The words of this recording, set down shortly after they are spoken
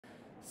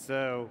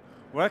So,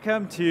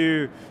 welcome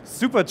to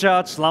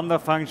Supercharge Lambda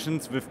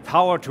functions with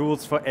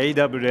Powertools for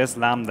AWS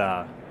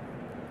Lambda.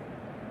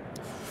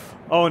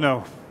 Oh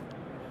no.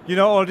 You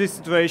know all this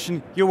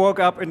situation, you woke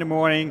up in the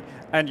morning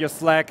and your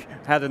Slack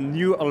had a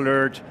new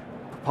alert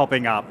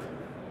popping up.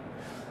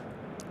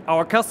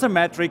 Our custom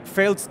metric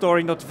failed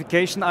storing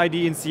notification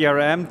ID in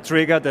CRM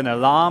triggered an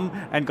alarm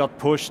and got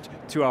pushed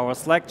to our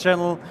Slack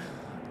channel,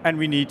 and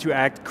we need to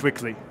act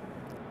quickly.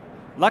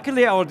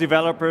 Luckily, our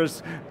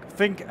developers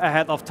think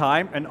ahead of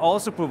time and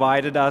also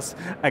provided us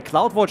a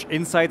CloudWatch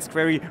Insights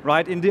query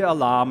right in the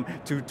alarm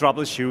to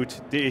troubleshoot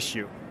the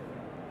issue.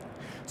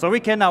 So we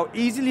can now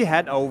easily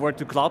head over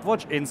to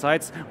CloudWatch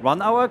Insights,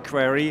 run our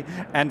query,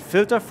 and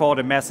filter for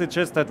the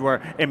messages that were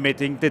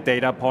emitting the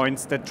data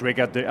points that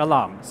triggered the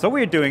alarm. So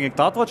we're doing a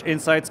CloudWatch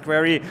Insights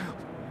query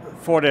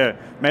for the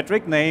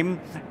metric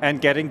name and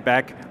getting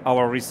back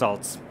our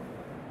results.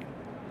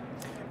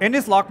 In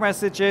these log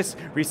messages,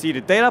 we see the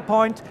data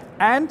point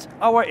and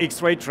our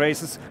X-ray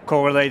traces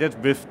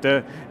correlated with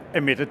the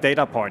emitted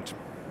data point.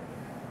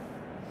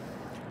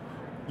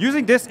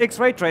 Using this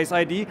X-ray trace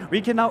ID,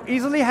 we can now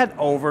easily head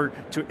over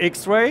to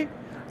X-ray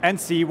and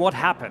see what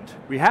happened.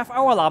 We have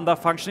our Lambda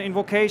function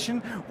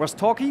invocation, was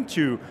talking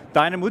to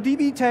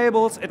DynamoDB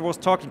tables, it was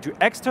talking to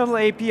external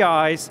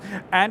APIs,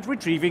 and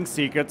retrieving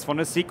secrets from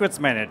the secrets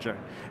manager.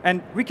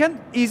 And we can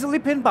easily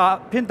pin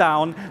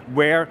down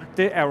where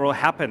the error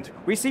happened.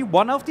 We see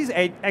one of these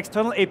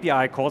external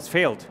API calls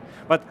failed.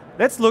 But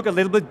let's look a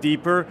little bit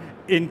deeper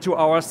into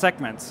our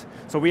segments.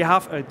 So we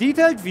have a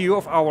detailed view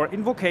of our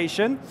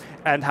invocation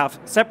and have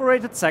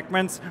separated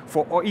segments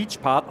for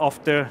each part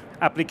of the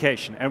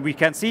application. And we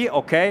can see,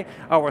 okay,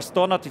 our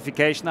store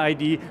notification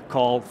ID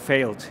call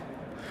failed.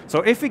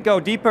 So if we go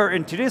deeper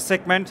into this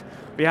segment,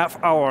 we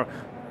have our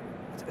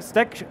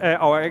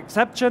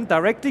exception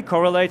directly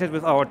correlated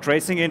with our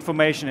tracing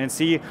information and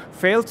see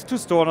failed to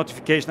store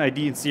notification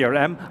ID in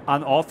CRM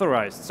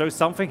unauthorized. So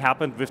something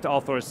happened with the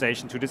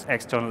authorization to this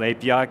external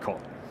API call.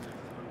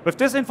 With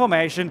this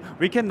information,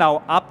 we can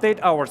now update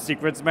our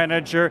secrets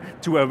manager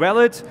to a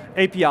valid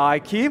API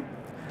key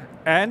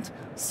and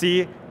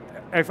see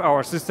if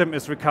our system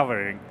is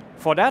recovering.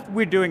 For that,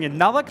 we're doing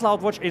another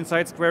CloudWatch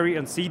Insights query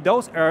and see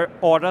those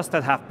orders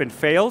that have been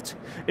failed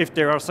if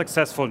they are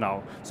successful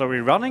now. So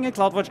we're running a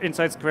CloudWatch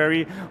Insights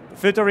query,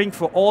 filtering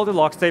for all the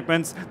log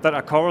statements that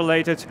are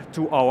correlated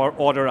to our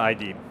order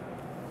ID.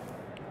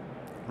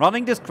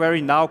 Running this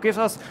query now gives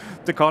us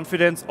the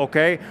confidence,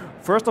 okay,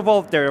 first of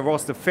all, there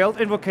was the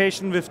failed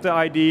invocation with the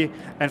ID,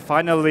 and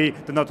finally,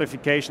 the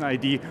notification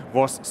ID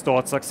was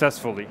stored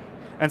successfully.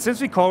 And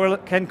since we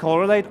can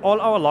correlate all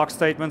our log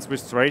statements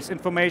with trace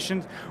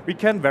information, we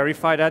can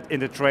verify that in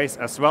the trace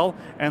as well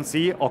and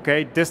see,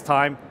 okay, this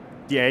time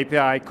the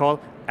API call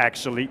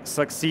actually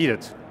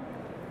succeeded.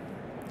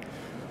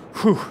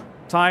 Whew,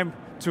 time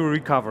to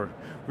recover.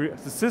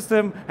 The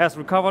system has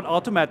recovered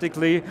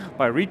automatically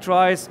by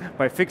retries,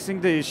 by fixing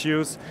the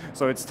issues,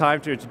 so it's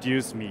time to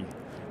introduce me.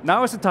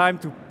 Now is the time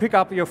to pick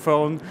up your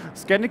phone,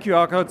 scan the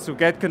QR code to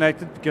get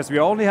connected, because we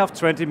only have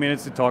 20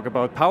 minutes to talk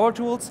about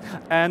Powertools,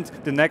 and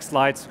the next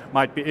slides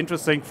might be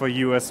interesting for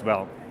you as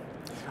well.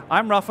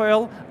 I'm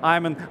Raphael,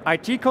 I'm an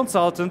IT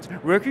consultant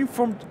working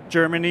from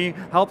Germany,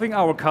 helping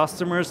our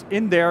customers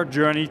in their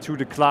journey to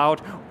the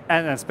cloud,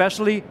 and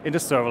especially in the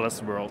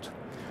serverless world.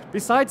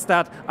 Besides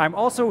that, I'm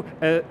also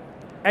a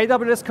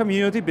AWS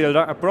Community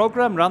Builder, a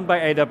program run by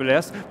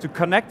AWS to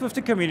connect with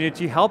the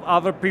community, help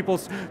other people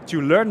to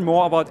learn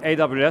more about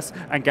AWS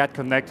and get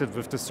connected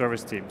with the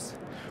service teams.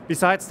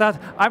 Besides that,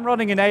 I'm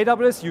running an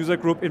AWS user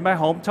group in my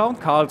hometown,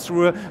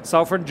 Karlsruhe,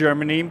 southern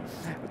Germany,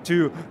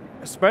 to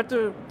spread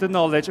the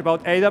knowledge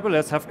about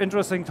AWS, have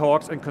interesting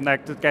talks, and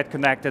get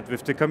connected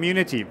with the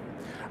community.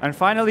 And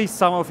finally,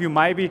 some of you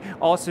maybe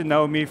also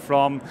know me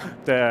from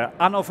the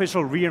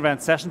unofficial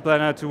reInvent session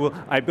planner tool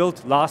I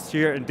built last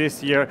year and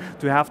this year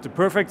to have the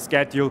perfect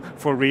schedule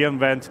for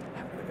reInvent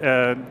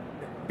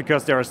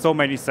because there are so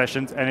many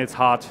sessions and it's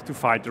hard to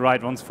find the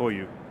right ones for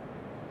you.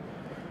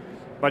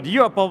 But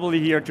you are probably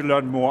here to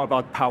learn more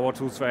about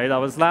Powertools for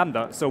AWS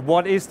Lambda. So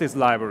what is this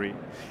library?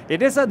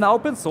 It is an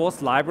open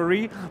source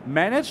library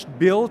managed,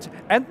 built,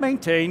 and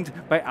maintained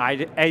by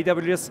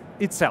AWS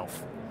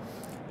itself.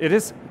 It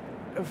is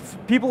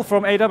people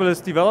from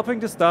AWS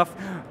developing the stuff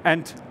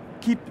and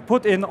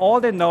put in all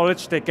the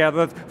knowledge they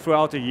gathered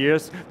throughout the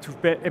years to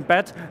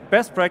embed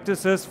best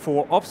practices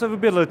for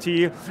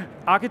observability,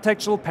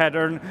 architectural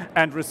pattern,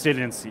 and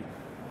resiliency.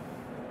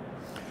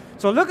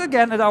 So look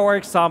again at our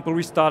example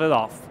we started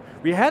off.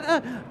 We had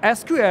a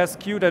SQS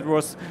queue that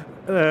was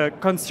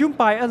consumed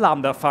by a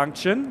Lambda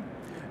function.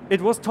 It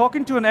was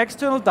talking to an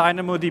external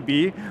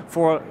DynamoDB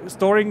for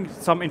storing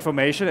some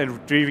information and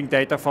retrieving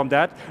data from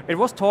that. It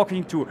was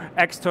talking to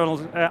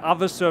external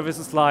other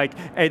services like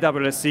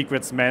AWS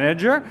Secrets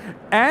Manager,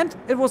 and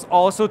it was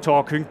also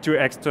talking to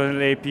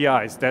external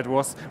APIs. That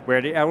was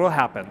where the error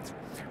happened.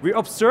 We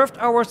observed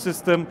our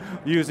system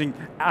using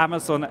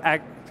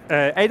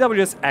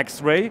AWS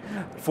X-ray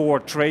for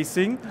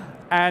tracing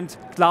and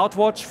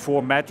CloudWatch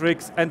for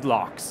metrics and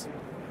logs.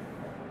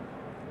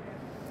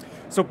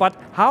 But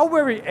how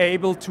were we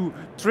able to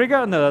trigger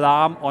an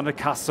alarm on a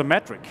custom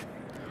metric?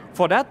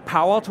 For that,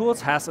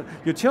 Powertools has a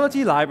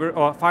utility library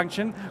or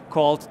function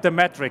called the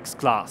metrics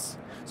class.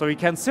 So we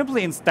can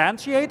simply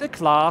instantiate a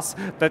class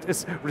that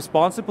is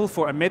responsible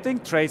for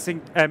emitting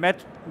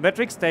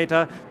metrics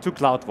data to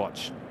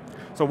CloudWatch.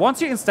 So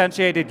once you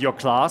instantiated your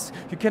class,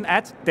 you can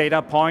add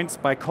data points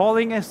by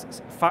calling a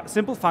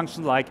simple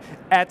function like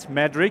add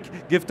metric,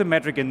 give the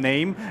metric a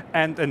name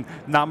and a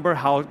number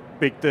how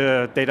big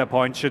the data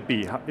point should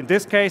be. In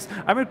this case,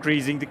 I'm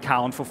increasing the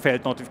count for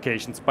failed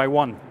notifications by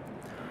 1.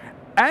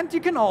 And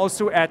you can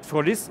also add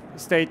for these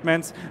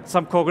statements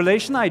some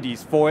correlation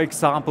IDs, for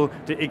example,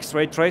 the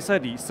X-ray trace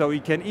ID. So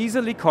you can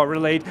easily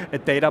correlate a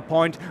data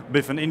point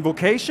with an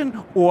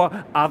invocation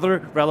or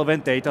other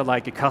relevant data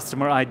like a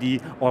customer ID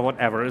or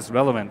whatever is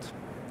relevant.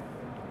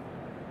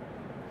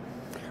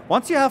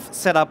 Once you have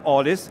set up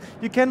all this,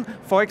 you can,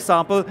 for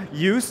example,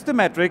 use the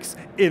metrics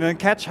in a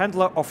catch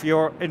handler of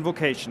your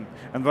invocation.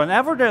 And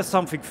whenever there's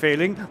something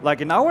failing,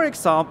 like in our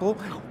example,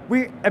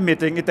 we're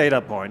emitting a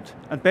data point.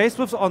 And based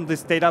on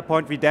this data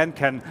point, we then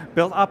can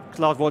build up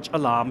CloudWatch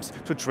alarms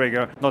to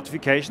trigger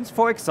notifications,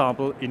 for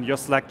example, in your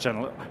Slack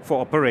channel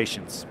for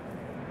operations.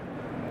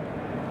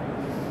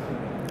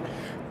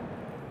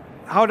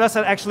 How does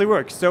that actually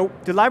work? So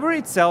the library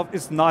itself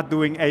is not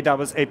doing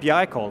AWS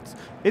API calls.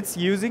 It's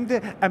using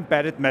the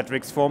embedded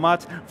metrics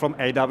format from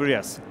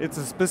AWS. It's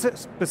a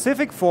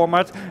specific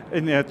format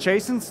in a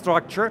JSON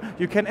structure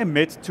you can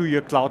emit to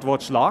your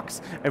CloudWatch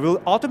logs and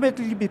will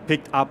automatically be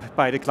picked up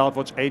by the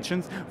CloudWatch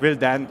agents,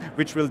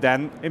 which will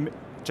then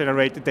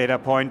generate the data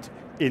point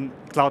in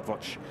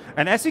CloudWatch.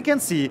 And as you can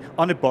see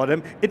on the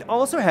bottom, it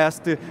also has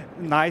the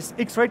nice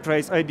X-ray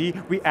trace ID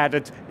we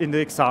added in the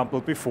example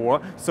before,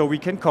 so we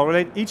can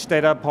correlate each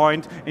data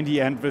point in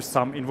the end with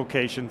some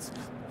invocations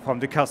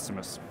from the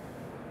customers.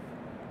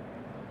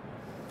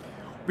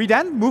 We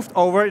then moved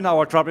over in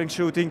our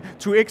troubleshooting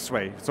to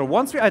X-ray. So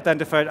once we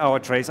identified our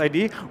trace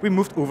ID, we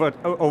moved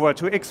over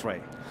to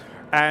X-ray.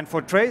 And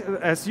for trace,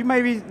 as you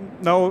maybe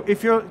know,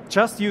 if you're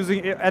just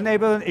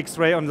enable an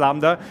X-ray on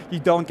Lambda, you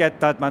don't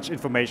get that much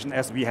information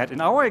as we had in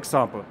our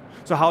example.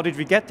 So how did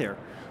we get there?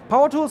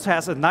 Powertools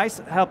has a nice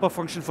helper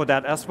function for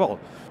that as well.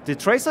 The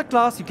tracer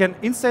class you can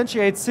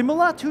instantiate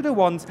similar to the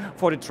ones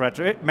for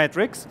the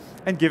metrics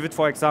and give it,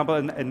 for example,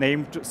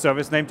 a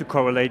service name to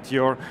correlate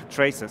your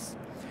traces.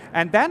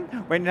 And then,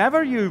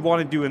 whenever you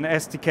want to do an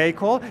SDK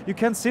call, you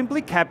can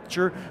simply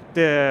capture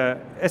the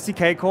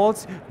SDK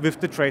calls with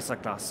the tracer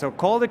class. So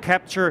call the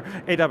capture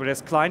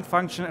AWS client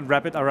function and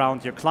wrap it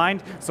around your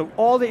client. So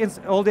all the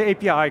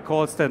API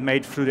calls that are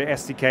made through the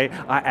SDK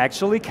are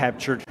actually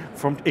captured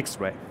from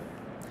X-ray.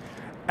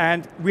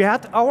 And we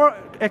had our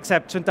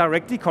exception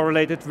directly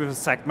correlated with a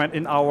segment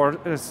in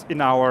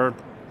our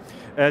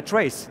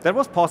trace. That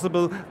was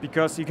possible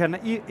because you can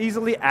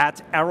easily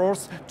add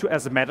errors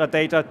as a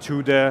metadata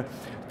to the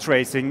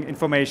tracing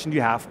information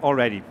you have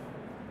already.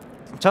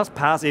 Just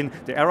pass in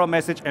the error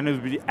message and it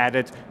will be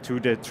added to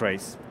the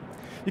trace.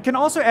 You can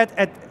also add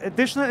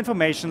additional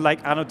information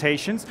like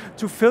annotations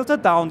to filter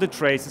down the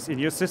traces in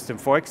your system.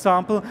 For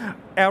example,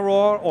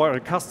 error or a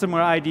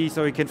customer ID,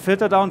 so you can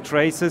filter down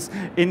traces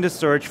in the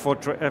search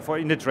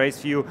in the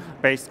trace view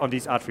based on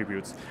these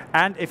attributes.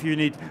 And if you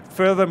need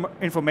further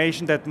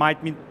information that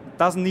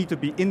doesn't need to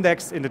be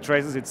indexed in the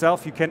traces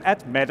itself, you can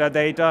add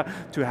metadata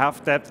to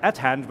have that at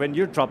hand when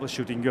you're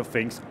troubleshooting your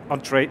things on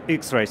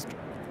X-rays.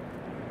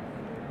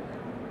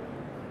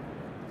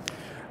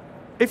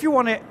 If you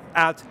want to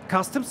add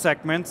custom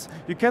segments,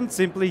 you can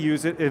simply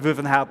use it with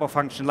a helper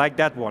function like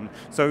that one.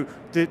 So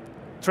the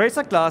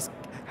tracer class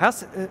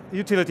has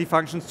utility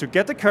functions to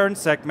get the current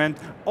segment,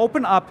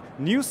 open up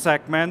new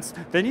segments,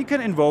 then you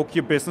can invoke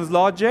your business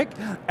logic,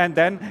 and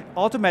then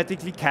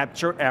automatically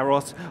capture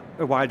errors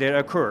while they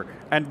occur.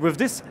 And with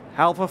this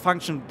helper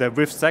function, the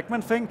with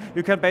segment thing,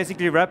 you can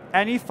basically wrap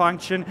any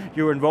function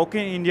you're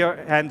invoking in your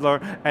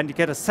handler, and you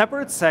get a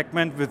separate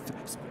segment with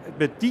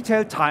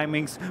detailed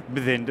timings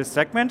within the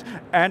segment,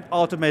 and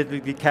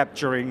automatically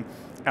capturing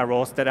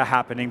errors that are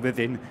happening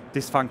within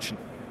this function.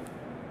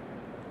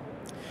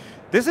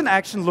 This in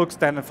action looks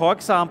then, for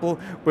example,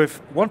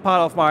 with one part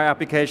of my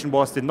application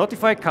was the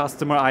notify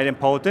customer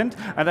idempotent,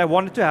 and I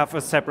wanted to have a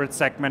separate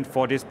segment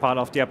for this part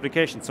of the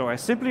application. So I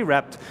simply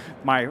wrapped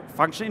my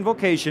function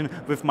invocation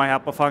with my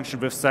helper function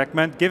with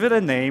segment, give it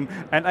a name,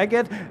 and I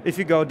get, if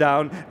you go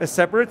down, a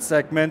separate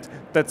segment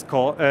that's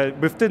called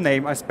with the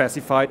name I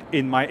specified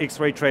in my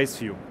X-ray trace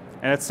view.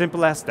 And it's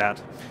simple as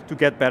that to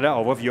get better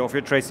overview of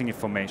your tracing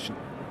information.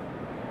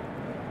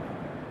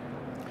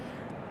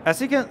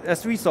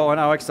 As we saw in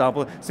our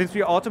example, since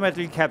we are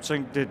automatically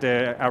capturing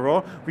the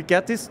error, we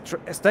get this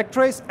stack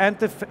trace and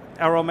the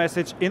error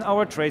message in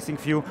our tracing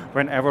view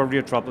whenever we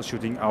are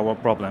troubleshooting our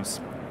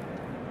problems.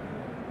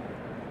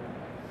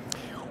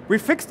 We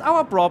fixed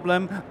our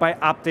problem by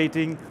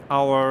updating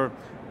our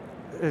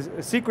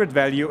secret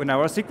value in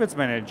our secrets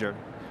manager.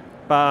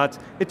 But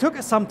it took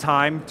us some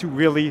time to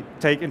really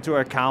take into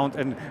account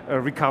and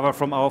recover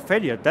from our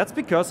failure. That's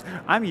because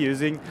I'm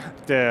using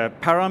the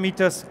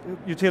parameters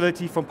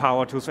utility from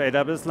Powertools for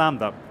AWS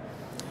Lambda.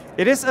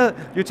 It is a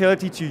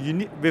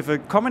utility with a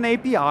common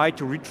API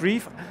to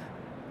retrieve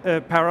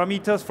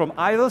parameters from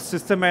either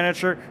System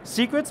Manager,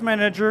 Secrets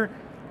Manager,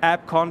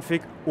 App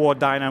Config, or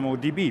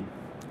DynamoDB.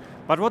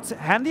 But what's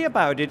handy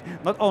about it,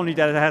 not only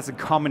that it has a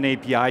common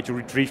API to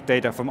retrieve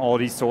data from all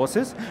these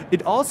sources,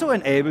 it also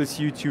enables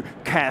you to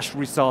cache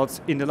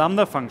results in the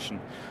Lambda function.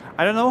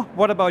 I don't know,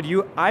 what about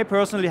you? I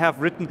personally have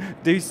written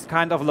this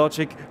kind of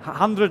logic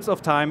hundreds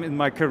of times in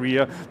my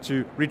career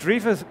to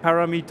retrieve a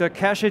parameter,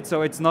 cache it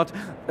so it's not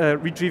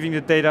retrieving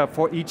the data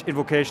for each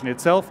invocation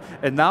itself.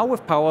 And now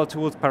with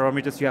Powertools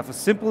parameters, you have a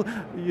simple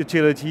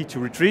utility to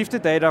retrieve the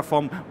data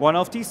from one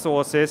of these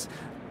sources,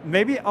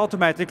 maybe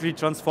automatically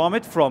transform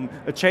it from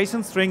a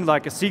JSON string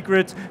like a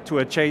secret to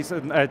a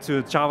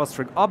Java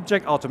string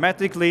object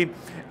automatically,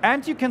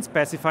 and you can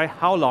specify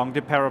how long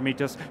the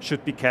parameters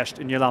should be cached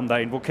in your Lambda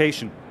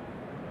invocation.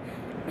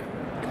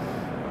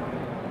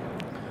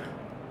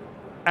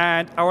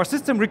 And our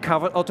system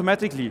recovered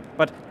automatically,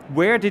 but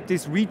where did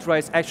this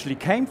retries actually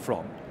came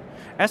from?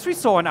 As we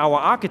saw in our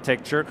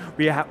architecture,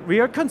 we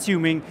are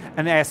consuming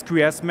an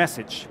SQS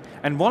message.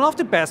 And one of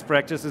the best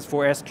practices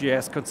for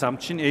SQS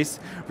consumption is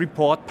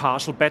report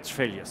partial batch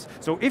failures.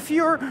 So if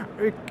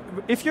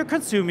you're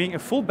consuming a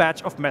full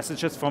batch of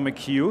messages from a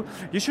queue,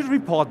 you should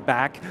report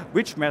back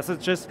which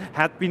messages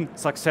had been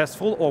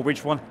successful or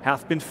which one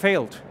have been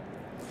failed.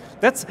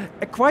 That's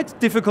a quite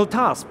difficult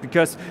task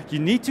because you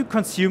need to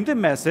consume the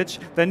message,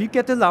 then you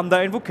get the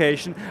Lambda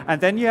invocation,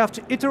 and then you have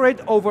to iterate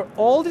over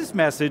all these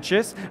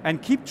messages and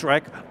keep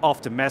track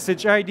of the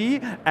message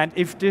ID and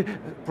if the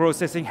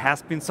processing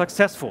has been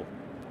successful.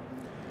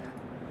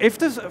 If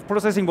this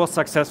processing was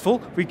successful,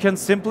 we can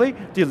simply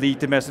delete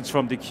the message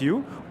from the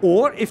queue,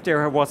 or if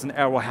there was an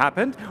error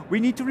happened, we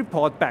need to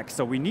report back.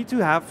 So we need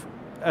to have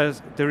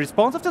the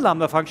response of the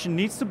Lambda function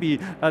needs to be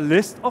a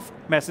list of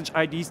message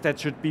IDs that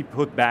should be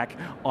put back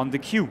on the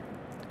queue.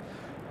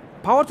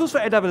 Powertools for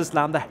AWS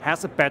Lambda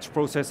has a batch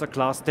processor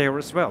class there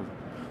as well.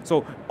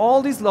 So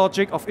all this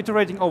logic of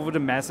iterating over the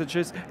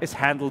messages is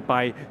handled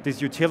by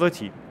this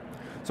utility.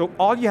 So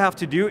all you have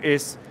to do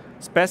is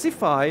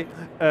specify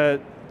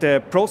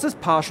the process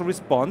partial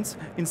response,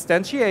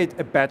 instantiate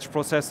a batch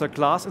processor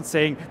class and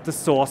saying the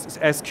source is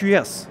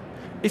SQS.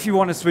 If you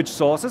want to switch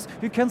sources,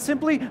 you can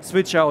simply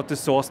switch out the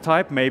source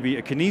type, maybe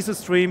a Kinesis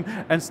stream,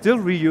 and still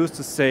reuse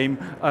the same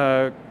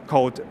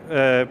code,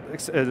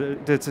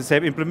 the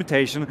same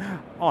implementation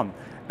on.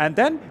 And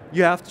then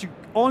you have to,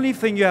 only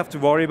thing you have to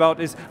worry about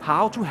is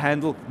how to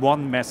handle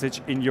one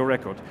message in your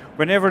record.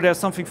 Whenever there's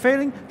something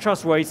failing,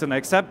 just raise an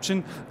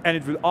exception, and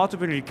it will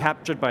automatically be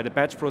captured by the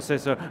batch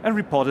processor and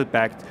reported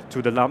back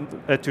to the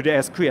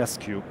SQS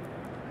queue.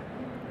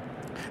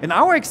 In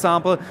our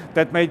example,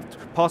 that made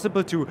it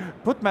possible to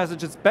put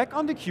messages back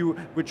on the queue,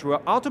 which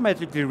were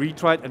automatically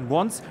retried, and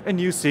once a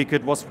new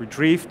secret was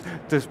retrieved,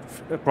 the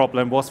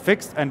problem was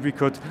fixed, and we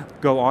could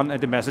go on,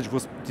 and the message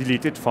was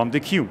deleted from the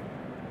queue.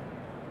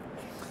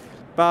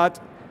 But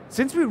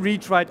since we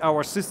retried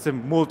our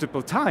system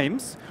multiple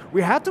times,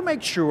 we had to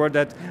make sure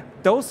that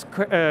those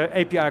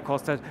API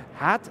calls that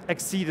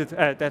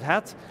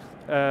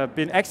had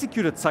been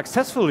executed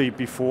successfully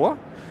before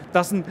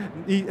doesn't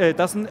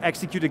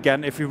execute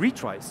again if we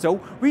retry.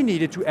 So we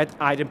needed to add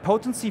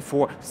idempotency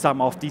for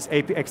some of these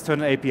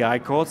external API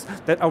calls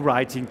that are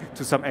writing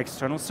to some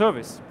external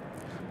service.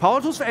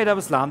 Powertools for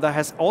AWS Lambda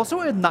has also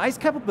a nice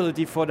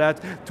capability for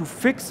that to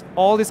fix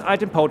all these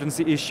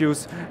idempotency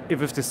issues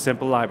with this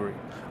simple library.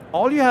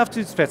 All you have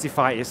to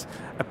specify is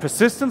a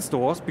persistent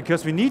stores,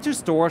 because we need to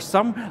store in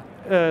some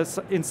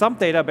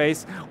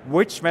database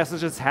which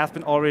messages have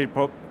been already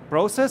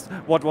processed,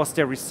 what was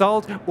their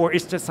result, or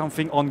is there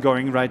something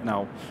ongoing right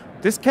now.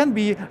 This can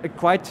be a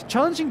quite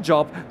challenging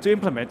job to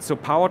implement, so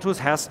Powertools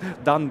has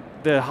done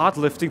the hard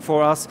lifting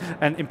for us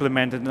and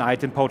implemented an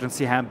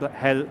idempotency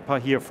helper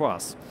here for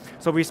us.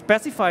 So we're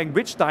specifying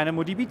which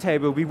DynamoDB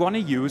table we want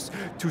to use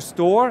to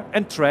store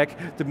and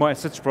track the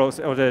message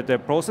process or the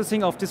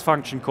processing of this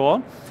function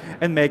call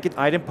and make it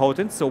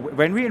idempotent. So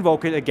when we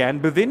invoke it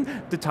again within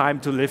the time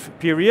to live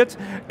period,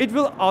 it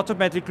will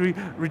automatically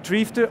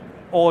retrieve the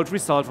old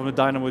result from the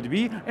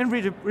DynamoDB and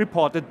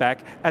report it back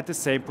at the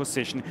same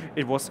position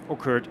it was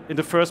occurred in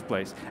the first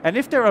place. And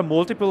if there are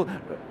multiple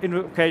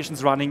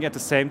invocations running at the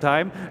same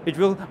time, it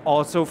will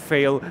also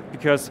fail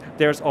because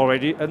there's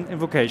already an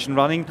invocation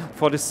running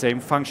for the same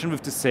function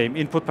with the same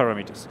input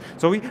parameters.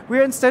 So we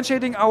are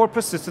instantiating our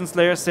persistence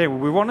layer, saying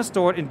we want to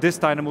store it in this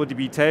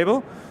DynamoDB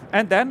table,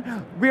 and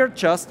then we are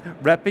just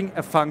wrapping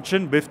a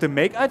function with the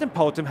make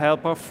idempotent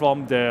helper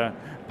from the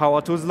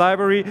Powertools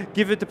library,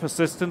 give it the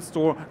persistent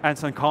store and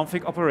some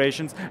config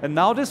operations, and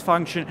now this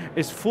function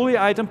is fully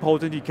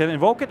idempotent. You can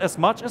invoke it as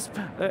much as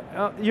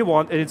you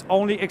want, and it's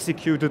only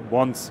executed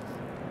once.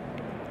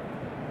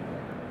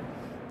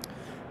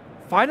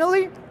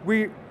 Finally,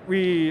 we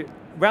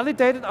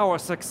validated our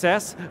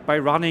success by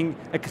running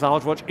a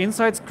CloudWatch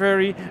Insights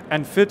query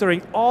and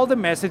filtering all the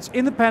messages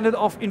independent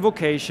of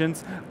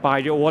invocations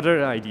by the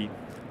order ID.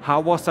 How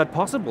was that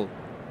possible?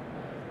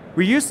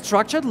 We used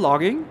structured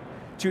logging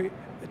to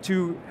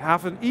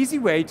have an easy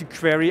way to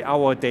query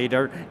our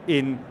data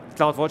in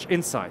CloudWatch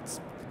Insights.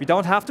 We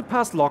don't have to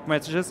pass log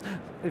messages.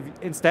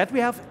 Instead, we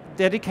have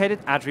dedicated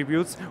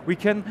attributes. We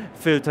can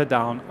filter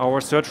down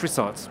our search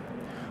results.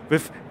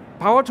 With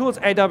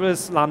Powertools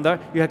AWS Lambda,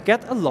 you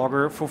get a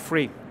logger for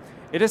free.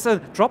 It is a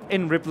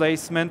drop-in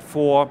replacement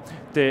for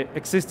the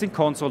existing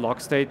console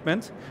log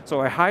statement, so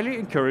I highly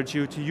encourage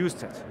you to use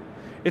that.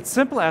 It's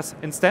simple as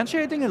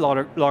instantiating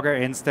a logger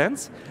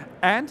instance,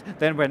 and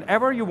then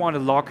whenever you want a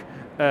log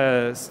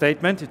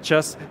statement, you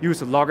just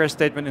use a logger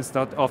statement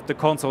instead of the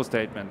console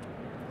statement.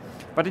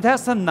 But it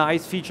has some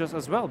nice features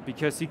as well,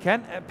 because you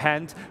can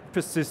append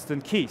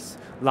persistent keys,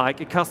 like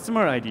a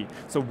customer ID.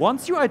 So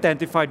once you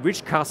identified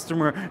which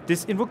customer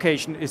this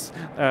invocation is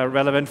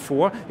relevant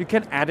for, you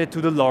can add it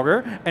to the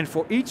logger, and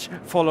for each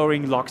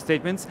following log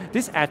statements,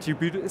 this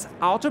attribute is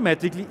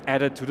automatically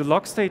added to the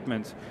log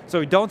statement.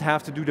 So you don't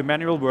have to do the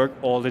manual work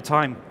all the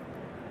time.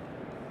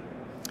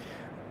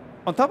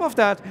 On top of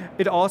that,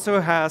 it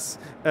also has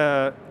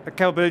a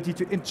capability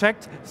to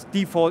inject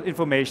default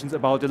information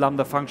about the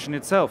Lambda function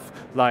itself,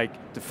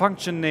 like the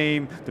function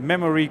name, the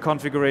memory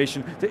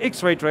configuration, the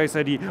X-ray trace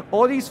ID.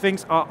 All these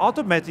things are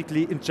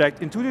automatically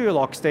injected into your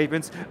log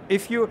statements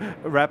if you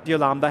wrap your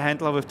Lambda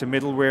handler with the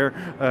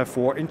middleware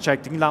for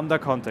injecting Lambda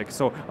context.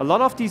 So a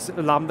lot of these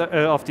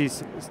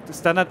these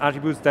standard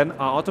attributes then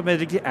are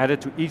automatically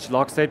added to each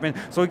log statement,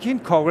 so you can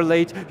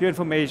correlate your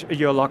information,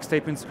 your log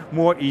statements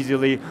more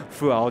easily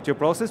throughout your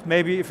process.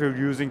 Maybe if you're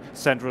using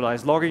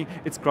centralized logging,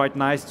 it's quite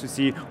nice to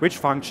see which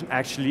function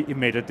actually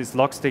emitted this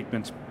log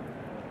statement.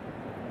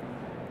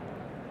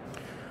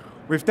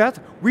 With that,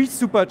 we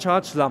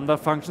supercharge Lambda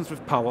functions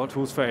with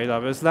Powertools for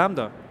AWS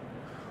Lambda.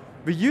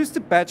 We use the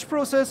batch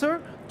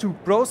processor to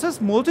process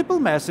multiple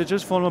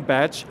messages from a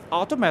batch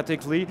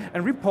automatically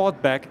and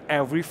report back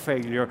every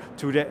failure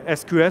to the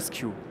SQS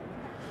queue.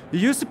 You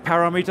use the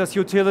parameters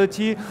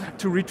utility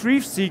to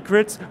retrieve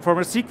secrets from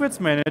a secrets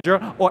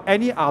manager or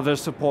any other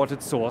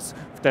supported source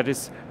that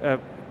is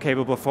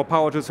capable for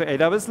Powertools for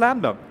AWS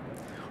Lambda.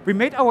 We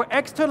made our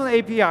external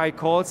API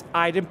calls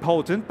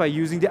idempotent by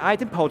using the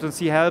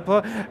idempotency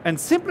helper and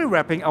simply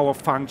wrapping our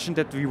function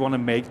that we want to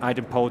make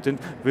idempotent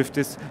with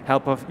this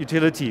helper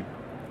utility.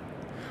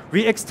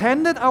 We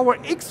extended our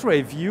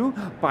X-ray view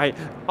by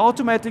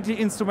automatically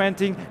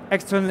instrumenting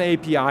external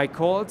API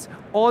calls,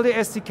 all the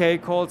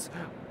SDK calls,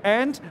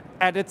 and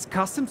added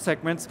custom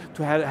segments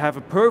to have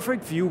a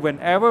perfect view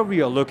whenever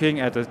we are looking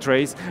at a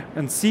trace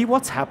and see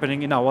what's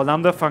happening in our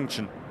Lambda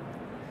function.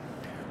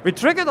 We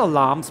triggered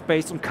alarms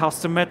based on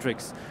custom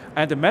metrics,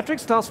 and the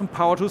metrics class from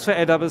Powertools for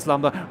AWS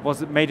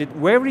Lambda made it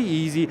very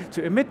easy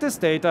to emit this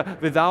data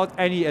without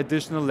any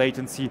additional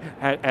latency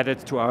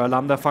added to our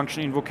Lambda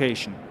function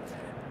invocation.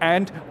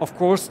 And of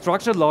course,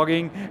 structured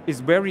logging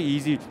is very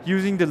easy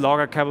using the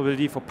logger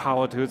capability for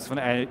Powertools from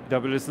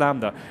AWS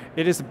Lambda.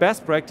 It is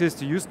best practice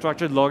to use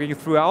structured logging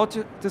throughout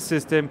the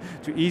system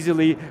to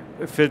easily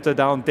filter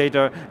down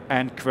data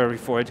and query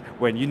for it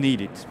when you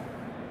need it.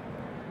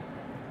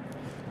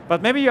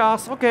 But maybe you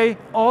ask, okay,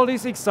 all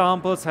these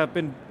examples have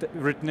been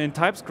written in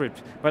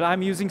TypeScript, but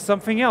I'm using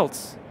something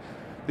else.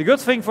 The good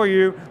thing for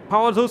you,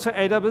 Powertools for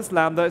AWS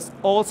Lambda is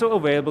also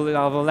available in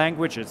other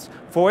languages.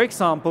 For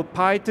example,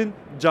 Python,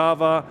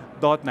 Java,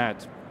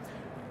 .NET.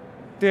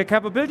 The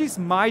capabilities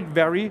might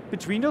vary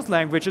between those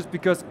languages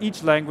because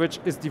each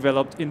language is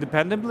developed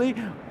independently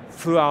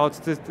throughout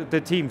the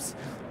teams.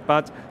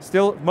 But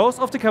still, most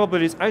of the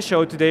capabilities I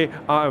showed today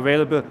are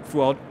available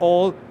throughout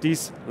all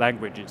these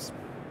languages.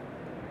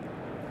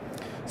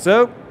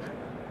 So,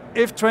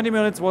 if 20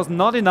 minutes was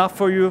not enough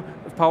for you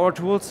with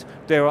Powertools,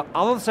 there are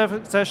other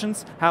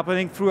sessions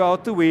happening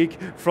throughout the week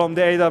from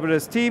the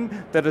AWS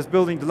team that is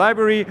building the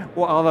library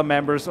or other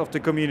members of the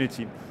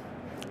community.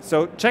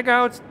 So check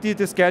out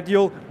the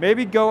schedule,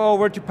 maybe go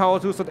over to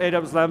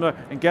Powertools.AWS Lambda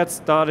and get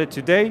started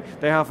today.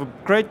 They have a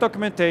great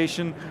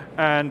documentation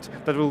and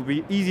that will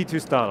be easy to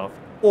start off.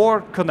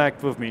 Or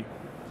connect with me.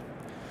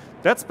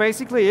 That's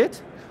basically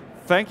it.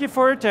 Thank you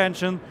for your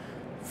attention.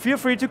 Feel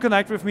free to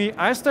connect with me.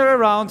 I stay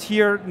around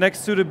here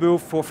next to the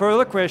booth for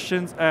further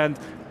questions, and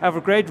have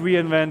a great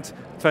reInvent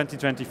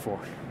 2024.